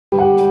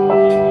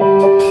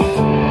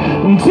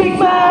Take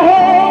my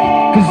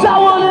hand, cause I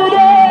wanna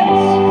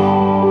dance.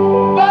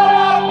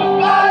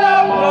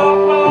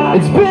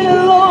 It's been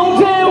a long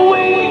damn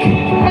week,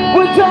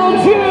 but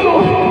don't you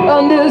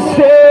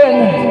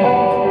understand?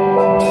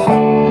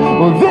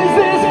 Well, this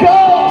is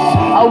cause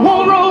I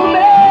want romance.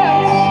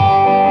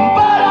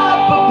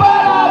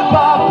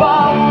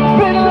 It's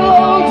been a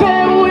long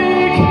damn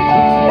week,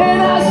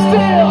 and I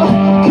still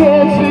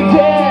can't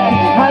forget.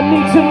 I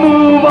need to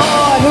move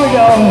on. Here we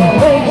go.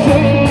 And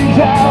change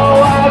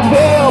how I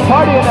feel.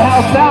 Party in the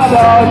house now,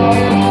 dog.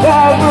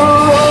 Never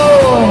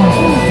roll,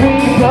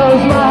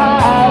 because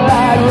my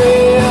highlight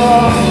reel.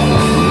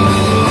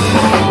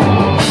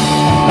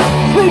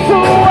 Sleep so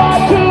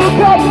hard to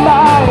come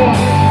by.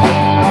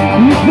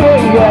 You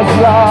think that's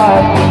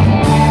right.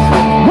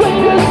 When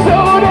you're so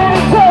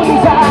damn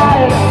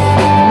tongue-tied,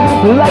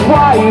 like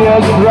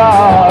wires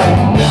dry.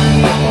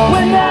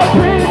 When that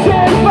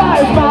pretend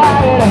fire's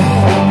mine,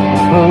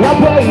 I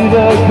pay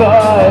the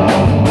cut.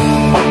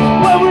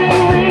 When we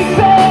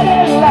reset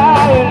in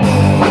line,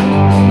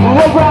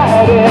 we'll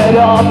write it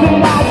off,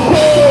 and I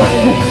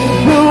change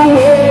the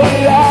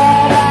way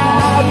that I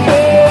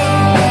feel.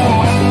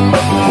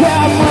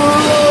 Camera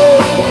roll,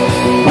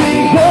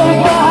 because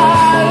my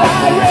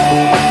highlight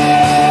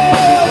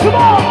reel. Come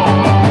on!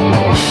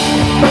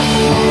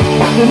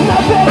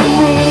 Nothing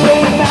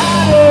really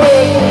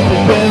matters.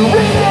 It's been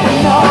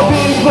written all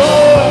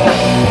before.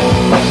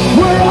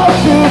 We're all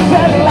Chutes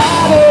and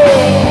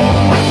ladders,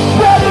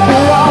 spread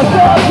across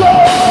the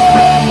floor.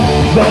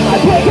 Then I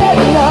can't get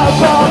enough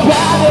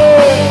about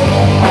it.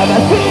 Have I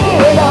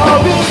seen it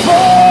all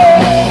before?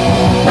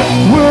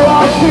 We're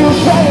all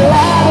Chutes and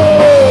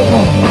ladders,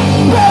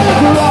 spread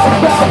across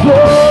the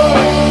floor.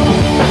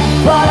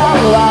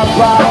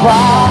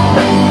 Ba-da-ba-ba-ba,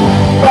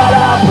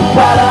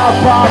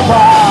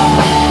 ba-da-ba-ba-ba,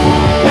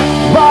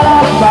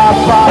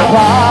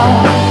 ba-da-ba-ba-ba,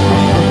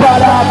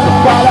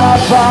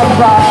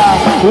 ba-da-ba-ba-ba.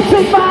 Well,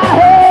 take my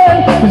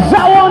hand, cause I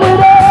want it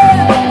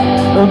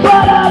all.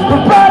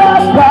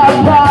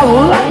 Ba-da-ba-ba-ba-ba.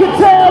 Well, I can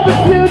tell the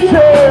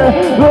future,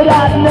 but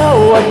I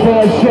know I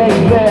can't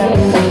change this.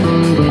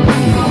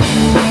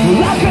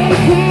 Well, I can't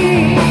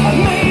keep, I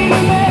made a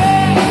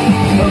man.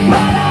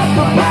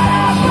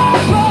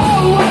 Ba-da-ba-ba-ba-ba.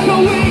 Like a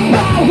week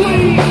by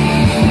week,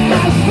 and I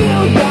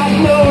still got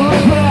no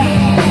regret.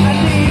 I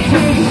need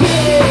to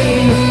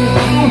change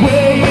the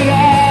way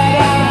that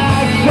I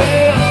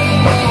feel.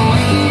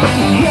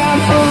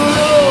 Can't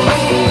roll,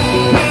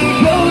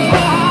 because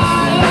my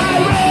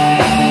highlight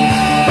reel.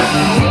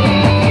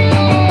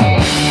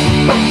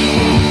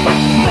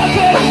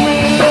 Nothing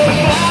really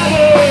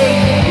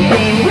matters.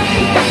 Been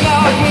written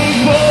off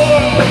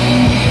before.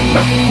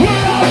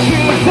 We're all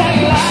Chutes and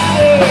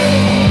ladders,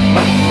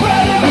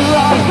 spread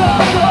across the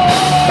floor.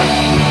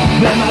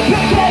 Then I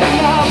can't get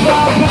enough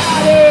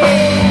about it.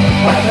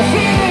 Haven't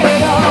seen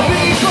it all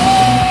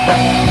before.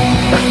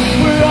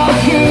 We're all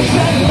Chutes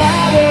and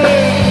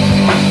ladders,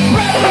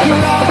 spread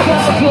across the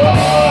floor.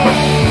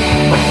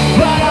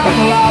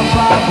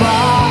 Ba-da-ba-ba-ba,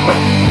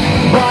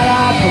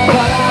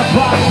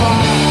 ba-da-ba-ba-ba-ba,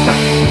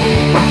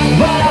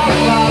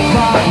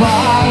 ba-da-ba-ba-ba,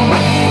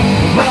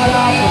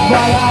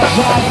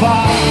 ba-da-ba-ba-ba-ba.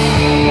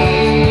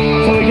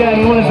 So again,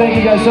 we want to thank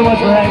you guys so much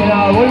for hanging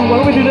out. Why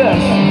don't we do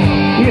this?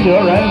 You can do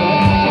it, right?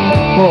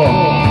 Cool.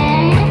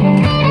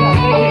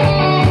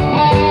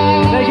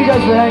 Thank you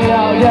guys for hanging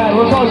out. Yeah,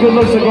 we're called Good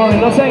Looks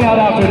Sigourney. Let's hang out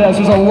after this.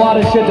 There's a lot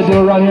of shit to do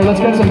around here. Let's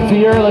get some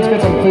beer. Let's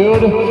get some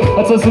food.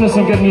 Let's listen to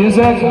some good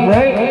music,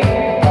 right?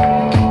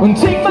 And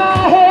take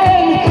my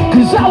hand,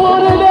 cause I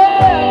wanna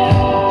dance.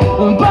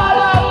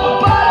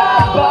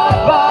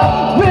 Ba-da-ba-ba-ba-ba.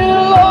 It's been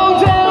a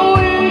long damn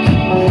week.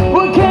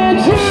 What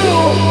can't you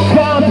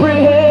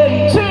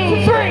comprehend?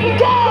 2, 3,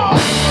 go!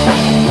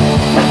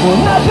 Well,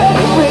 nothing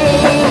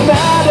really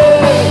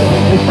matters.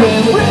 It's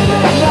been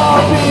written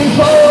all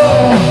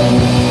before.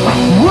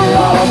 We're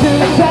all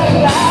Chutes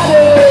and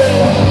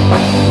ladders,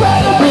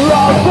 spread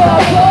across the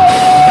floor.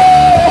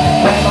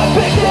 Am I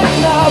thinking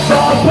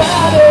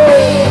about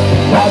it?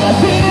 Have I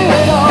seen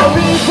it all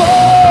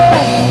before?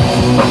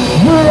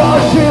 We're all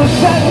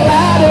Chutes and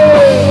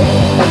ladders,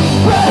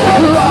 spread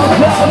across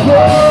the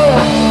floor.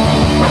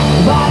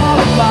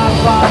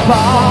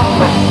 Ba-da-ba-ba-ba,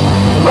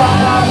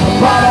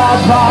 ba-da-ba-ba-ba-ba,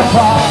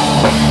 ba-da-ba-ba-ba,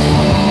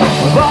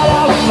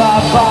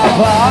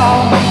 ba-da-ba-ba-ba.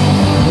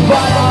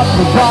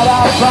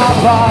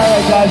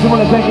 Alright guys, we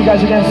want to thank you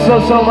guys again so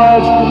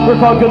much. We're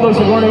called Good Looks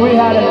Sigourney. We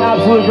had an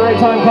absolute great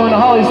time coming to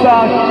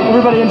HollyStock.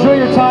 Everybody enjoy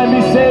your time,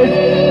 be safe,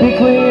 be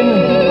clean,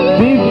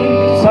 be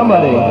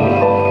somebody.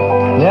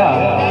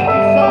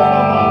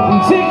 Yeah.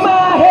 And take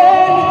my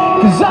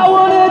hand, cause I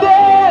wanna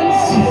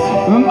dance.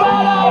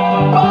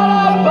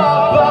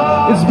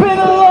 Ba-da-ba-da-ba-ba. It's been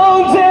a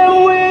long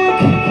damn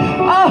week.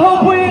 I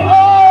hope we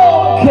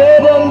all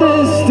can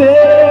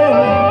understand.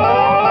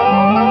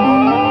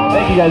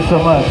 Thank you guys so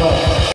much.